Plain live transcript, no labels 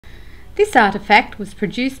This artefact was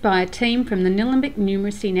produced by a team from the Nillumbik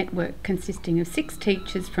Numeracy Network consisting of 6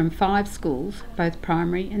 teachers from 5 schools, both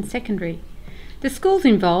primary and secondary. The schools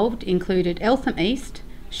involved included Eltham East,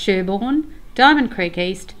 Sherborne, Diamond Creek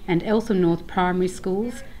East and Eltham North Primary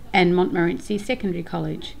Schools and Montmorency Secondary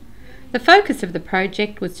College. The focus of the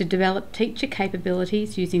project was to develop teacher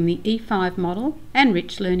capabilities using the E5 model and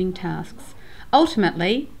rich learning tasks.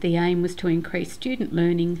 Ultimately, the aim was to increase student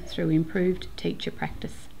learning through improved teacher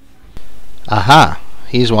practice. Aha!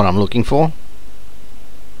 Here's what I'm looking for.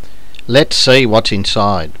 Let's see what's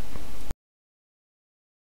inside.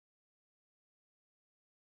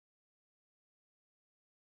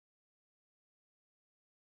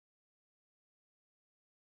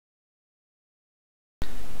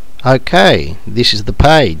 Okay, this is the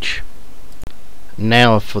page.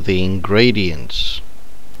 Now for the ingredients.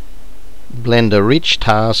 Blend a rich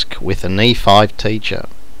task with an E5 teacher.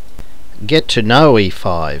 Get to know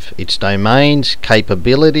E5, its domains,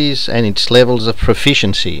 capabilities and its levels of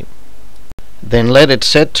proficiency. Then let it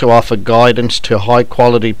set to offer guidance to high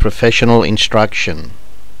quality professional instruction.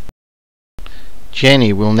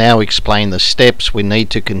 Jenny will now explain the steps we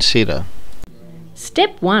need to consider.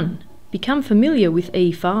 Step 1. Become familiar with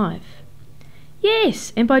E5.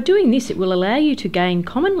 Yes, and by doing this it will allow you to gain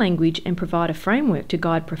common language and provide a framework to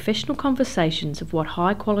guide professional conversations of what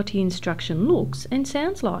high quality instruction looks and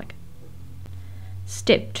sounds like.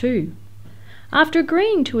 Step 2. After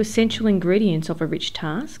agreeing to essential ingredients of a rich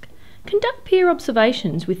task, conduct peer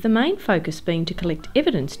observations with the main focus being to collect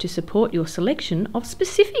evidence to support your selection of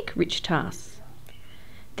specific rich tasks.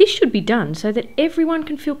 This should be done so that everyone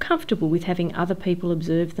can feel comfortable with having other people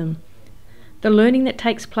observe them. The learning that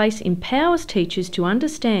takes place empowers teachers to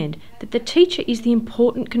understand that the teacher is the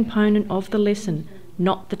important component of the lesson,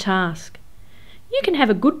 not the task. You can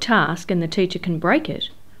have a good task and the teacher can break it,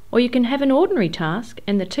 or you can have an ordinary task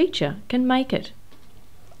and the teacher can make it.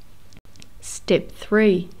 Step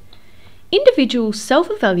 3. Individuals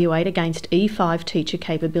self-evaluate against E5 teacher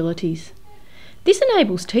capabilities. This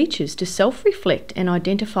enables teachers to self-reflect and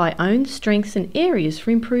identify own strengths and areas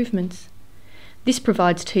for improvements. This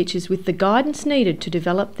provides teachers with the guidance needed to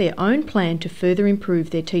develop their own plan to further improve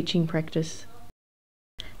their teaching practice.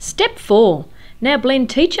 Step 4. Now blend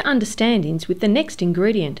teacher understandings with the next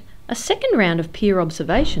ingredient, a second round of peer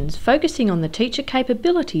observations focusing on the teacher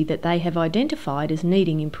capability that they have identified as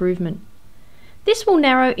needing improvement. This will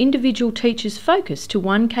narrow individual teachers' focus to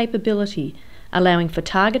one capability, allowing for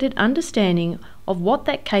targeted understanding of what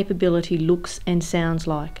that capability looks and sounds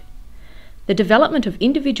like. The development of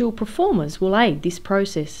individual performers will aid this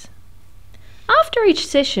process. After each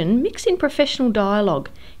session, mix in professional dialogue,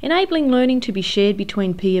 enabling learning to be shared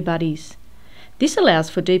between peer buddies. This allows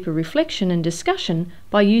for deeper reflection and discussion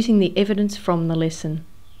by using the evidence from the lesson.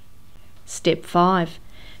 Step 5.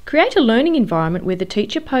 Create a learning environment where the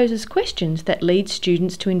teacher poses questions that lead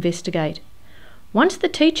students to investigate. Once the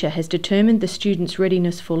teacher has determined the student's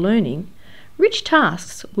readiness for learning, rich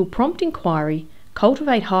tasks will prompt inquiry,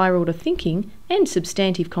 cultivate higher order thinking and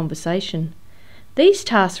substantive conversation. These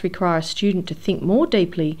tasks require a student to think more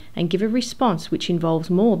deeply and give a response which involves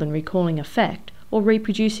more than recalling a fact or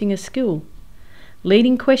reproducing a skill.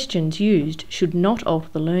 Leading questions used should not alter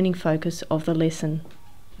the learning focus of the lesson.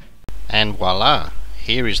 And voila,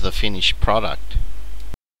 here is the finished product.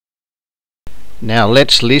 Now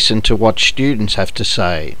let's listen to what students have to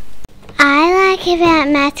say. I like about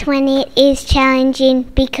maths when it is challenging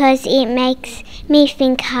because it makes me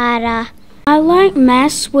think harder. I like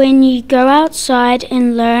maths when you go outside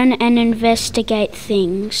and learn and investigate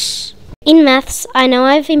things. In maths, I know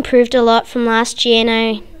I've improved a lot from last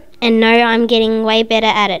year and know I'm getting way better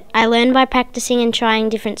at it. I learn by practicing and trying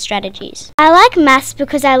different strategies. I like maths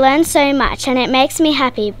because I learn so much and it makes me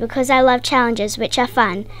happy because I love challenges which are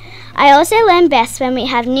fun. I also learn best when we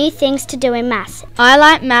have new things to do in maths. I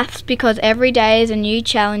like maths because every day is a new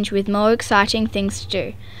challenge with more exciting things to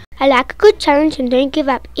do. I like a good challenge and don't give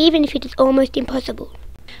up even if it is almost impossible.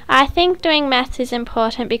 I think doing maths is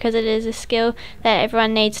important because it is a skill that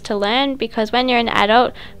everyone needs to learn, because when you're an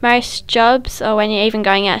adult, most jobs or when you're even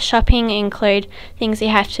going out shopping include things you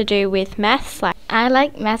have to do with maths. I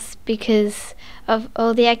like maths because of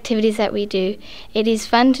all the activities that we do. It is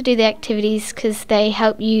fun to do the activities because they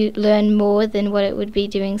help you learn more than what it would be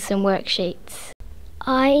doing some worksheets.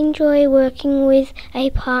 I enjoy working with a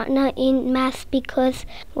partner in maths because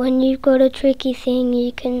when you've got a tricky thing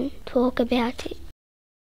you can talk about it.